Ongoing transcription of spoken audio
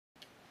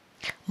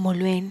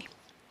Molweni,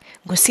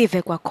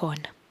 nguSive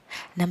kwakhona.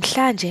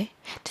 Namhlanje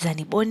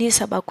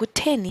ndizanibonisa uba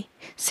kutheni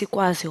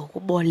sikwazi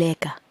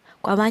ukuboleka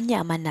kwamanye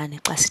amanani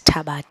xa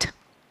sithabatha.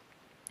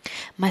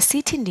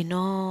 Masithi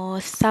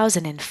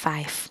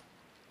ndino-1005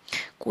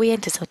 kuye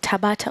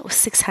ndizothabatha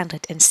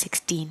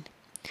u-616.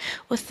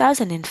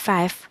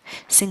 U-1005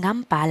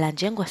 singambhala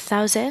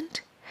njengo-1000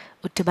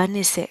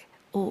 udibanise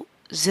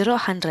u-0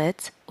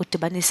 hundreds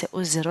udibanise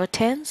u-0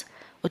 tens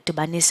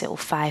udibanise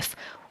u-5.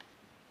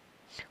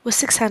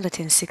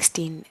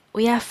 U-616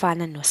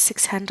 uyafana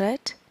no-600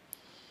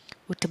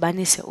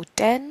 udibanise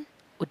u-10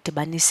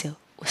 udibanise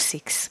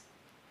u-6.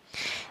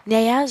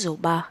 Niyayazi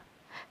uba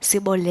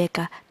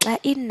siboleka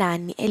xa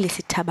inani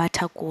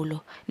elisithabatha kulo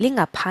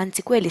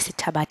lingaphantsi kweli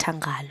sithabatha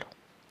ngalo.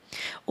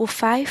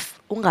 U-5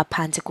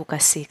 ungaphantsi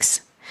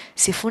kuka-6.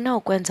 Sifuna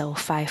ukwenza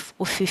u-5,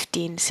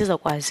 u-15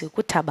 sizokwazi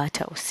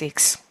ukuthabatha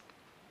u-6.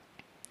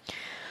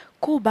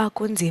 Kuba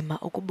kunzima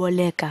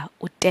ukuboleka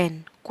u-10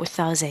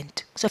 ku-1000,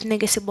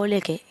 kuzofuneka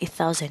siboleke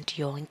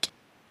i-1000 yonke.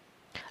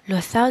 Lo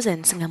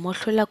 1000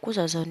 singamohlula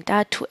kuzo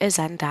zontathu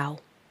ezaa ndawo.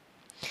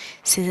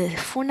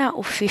 Sifuna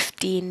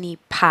u-15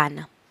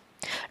 phana.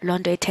 Loo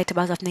nto ithetha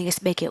uba kuzofuneka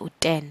sibeke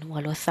u-10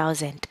 walo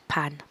 1000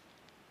 phana.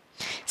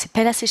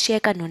 Siphela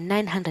sishiyeka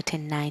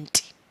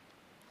no-990.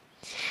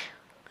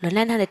 Lo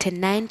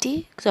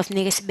 990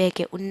 kuzofuneka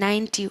sibeke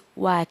u-90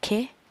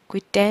 wakhe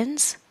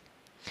kwi-tens,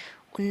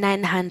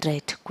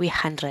 u-900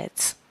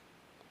 kwi-hundreds.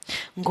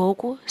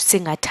 Ngoku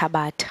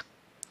singathabatha.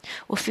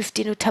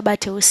 U-15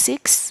 uthabathe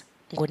u-6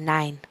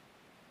 ngu-9.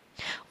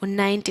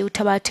 U-90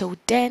 uthabathe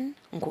u-10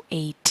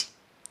 ngu-8.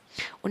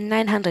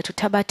 U-900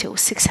 uthabathe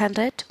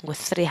u-600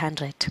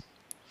 ngu-300.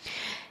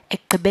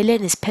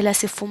 Ekugqibeleni siphela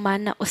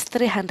sifumana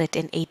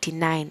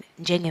u-389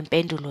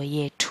 njengempendulo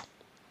yethu.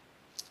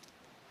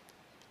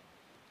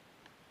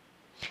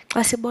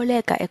 Xa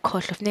siboleka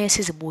ekhohlo funeka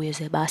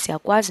sizibuze uba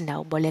siyakwazi na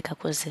uboleka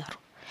ku-0.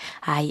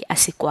 Hayi,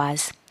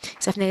 asikwazi.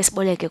 Sizofuneka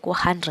siboleke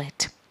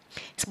ku-100.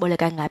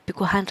 Siboleka ngaphi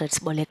ku-100?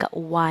 Siboleka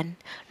u-1.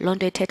 Loo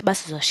nto ithetha uba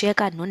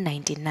sizoshiyeka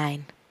no-99.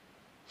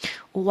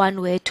 U-1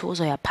 wethu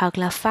uzoya phaa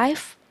kulaa 5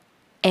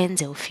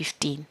 enze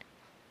u-15.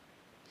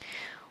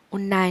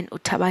 U-9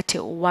 uthabathe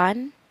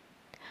u-1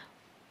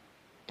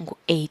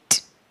 ngu-8.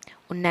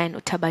 U-9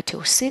 uthabathe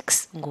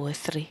u-6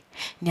 ngu-3.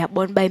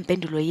 Niyabona uba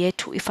impendulo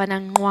yethu ifana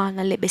nqwa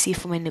nale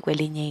besiyifumene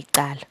kwelinye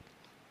icala.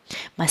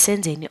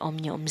 Masenzeni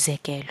omnye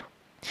umzekelo.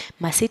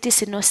 Masithi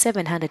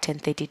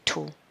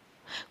sino-732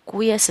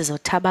 kuye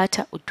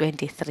sizothabatha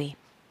u-23.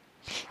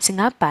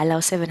 Singabhala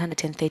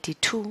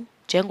u-732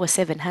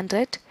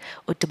 njengo-700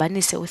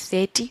 udibanise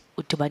u-30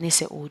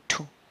 udibanise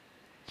u-2.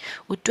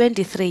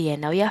 U-23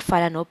 yena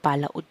uyafana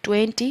nobhala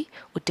u-20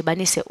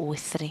 udibanise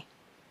u-3.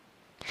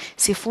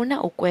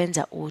 Sifuna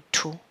ukwenza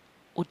u-2,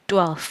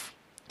 u-12,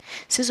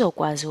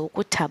 sizokwazi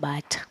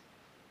ukuthabatha.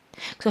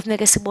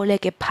 Kuzofuneka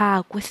siboleke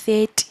phaa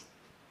ku-30.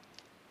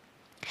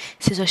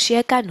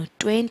 Sizoshiyeka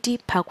no-20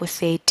 phaa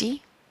ku-30.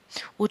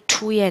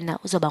 U-2 yena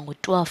uzoba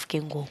ngu-12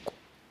 ke ngoku.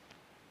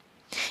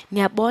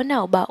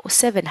 Niyabona uba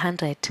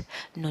u-700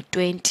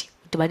 no-20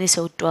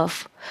 udibanise u-12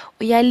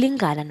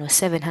 uyalingana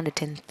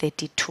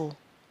no-732.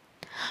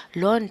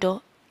 Loo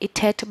nto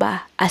ithetha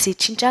uba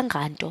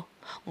asitshintshanga nto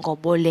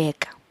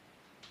ngoboleka.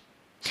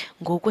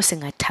 Ngoku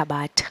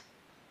singathabatha.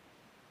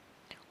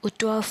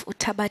 U-12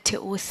 uthabathe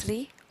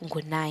u-3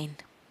 ngu-9.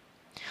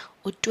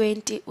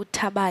 U-20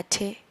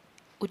 uthabathe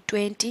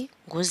u-20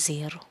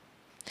 ngu-0.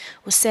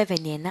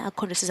 U-7 yena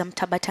akho nto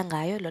sizamthabatha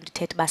ngayo, loo nto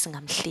ithetha uba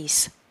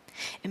singamhlisa.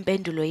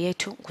 Impendulo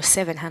yethu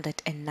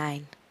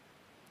ngu-709.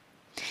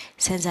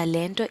 Senza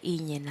le nto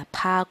inye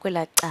naphaa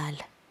kwelaa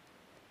cala.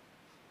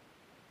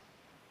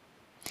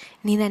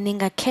 Nina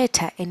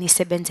ningakhetha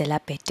enisebenzela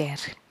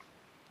bhetere.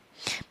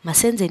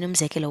 Masenzeni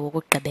umzekelo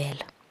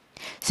wokugqibela.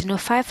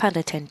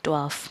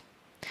 Sino-512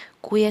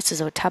 kuye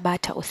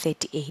sizothabatha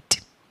u-38.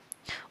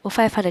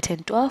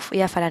 U-512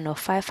 uyafana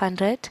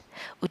no-500,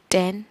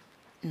 u-10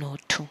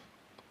 no-2.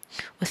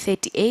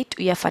 U-38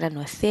 uyafana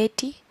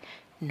no-30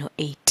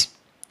 no-8.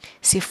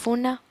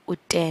 Sifuna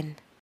u-10.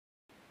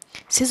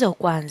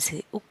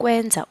 Sizokwazi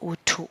ukwenza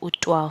u-2,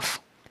 u-12.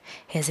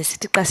 Yaze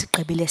sithi xa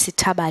sigqibile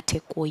sithabathe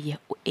kuye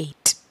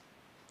u-8.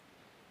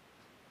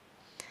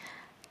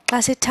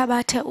 Xa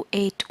sithabathe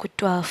u-8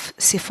 ku-12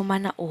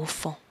 sifumana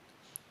u-4.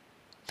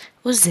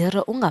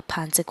 U-0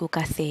 ungaphantsi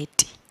kuka-30.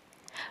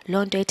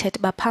 Loo nto ithetha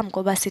uba phambi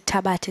koba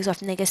sithabathe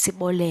kuzofuneka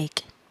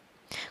siboleke.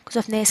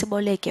 Kuzofuneka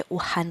siboleke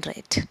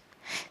u-100.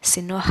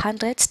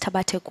 Sino-100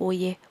 sithabathe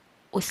kuye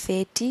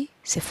u-30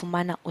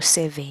 sifumana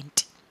u-70.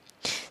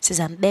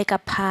 Sizambeka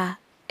phaa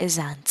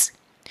ezantsi.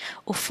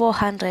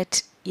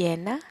 U-400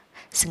 yena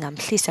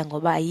singamhlisa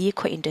ngoba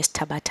ayikho into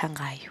esithabatha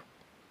ngayo.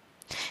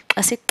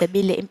 Xa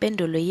sigqibile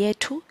impendulo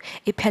yethu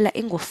iphela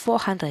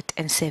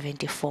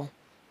ingu-474.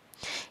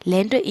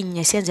 Le nto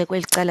inye siyenze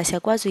kweli cala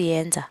siyakwazi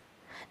uyenza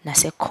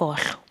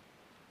nasekhohlo.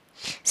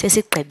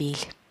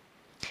 Sesigqibile.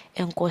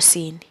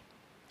 Enkosini.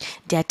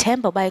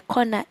 Ndiyathemba uba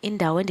ikhona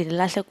indawo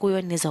endinilahle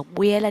kuyo niza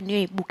kubuyela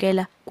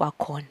niyoyibukela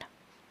kwakhona.